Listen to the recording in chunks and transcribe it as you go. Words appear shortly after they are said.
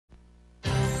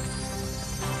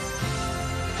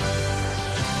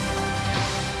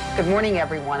Good morning,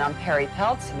 everyone. I'm Perry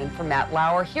Peltz. I'm in for Matt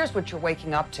Lauer. Here's what you're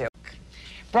waking up to.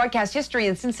 Broadcast history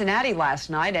in Cincinnati last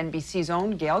night. NBC's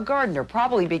own Gayle Gardner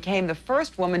probably became the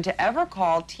first woman to ever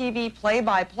call TV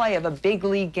play-by-play of a big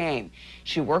league game.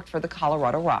 She worked for the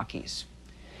Colorado Rockies.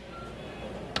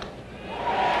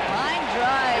 Line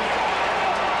drive.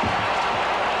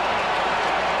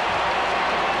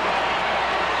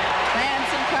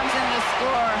 Manson comes in to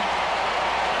score.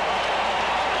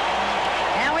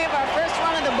 And we have our first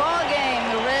run of the ball game.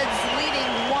 The Reds leading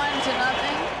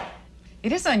 1-0.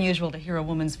 It is unusual to hear a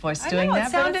woman's voice doing that.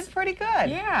 It sounded pretty good.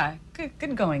 Yeah,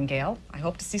 good going, Gayle. I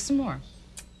hope to see some more.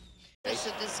 The rest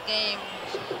of this game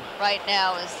right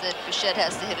now is that Bichette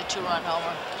has to hit a 2-run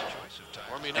homer.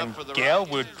 And Gayle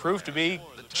would prove to be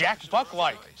Jack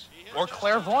Buck-like or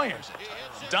clairvoyant.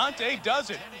 Dante does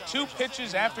it. 2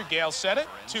 pitches after Gayle said it,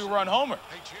 2-run homer.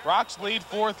 Rocks lead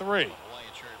 4-3.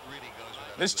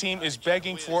 This team is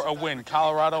begging for a win.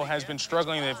 Colorado has been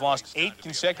struggling. They've lost 8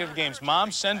 consecutive games. Mom,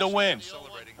 send a win.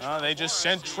 They just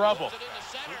sent trouble.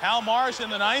 Hal Morris in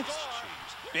the 9th.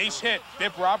 Base hit.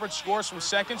 Bip Roberts scores from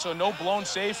second, so no blown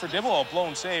save for Dibble. A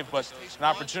blown save, but an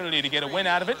opportunity to get a win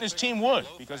out of it, and his team would,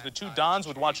 because the 2 Dons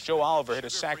would watch Joe Oliver hit a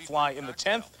sac fly in the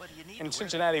 10th, and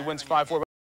Cincinnati wins 5-4.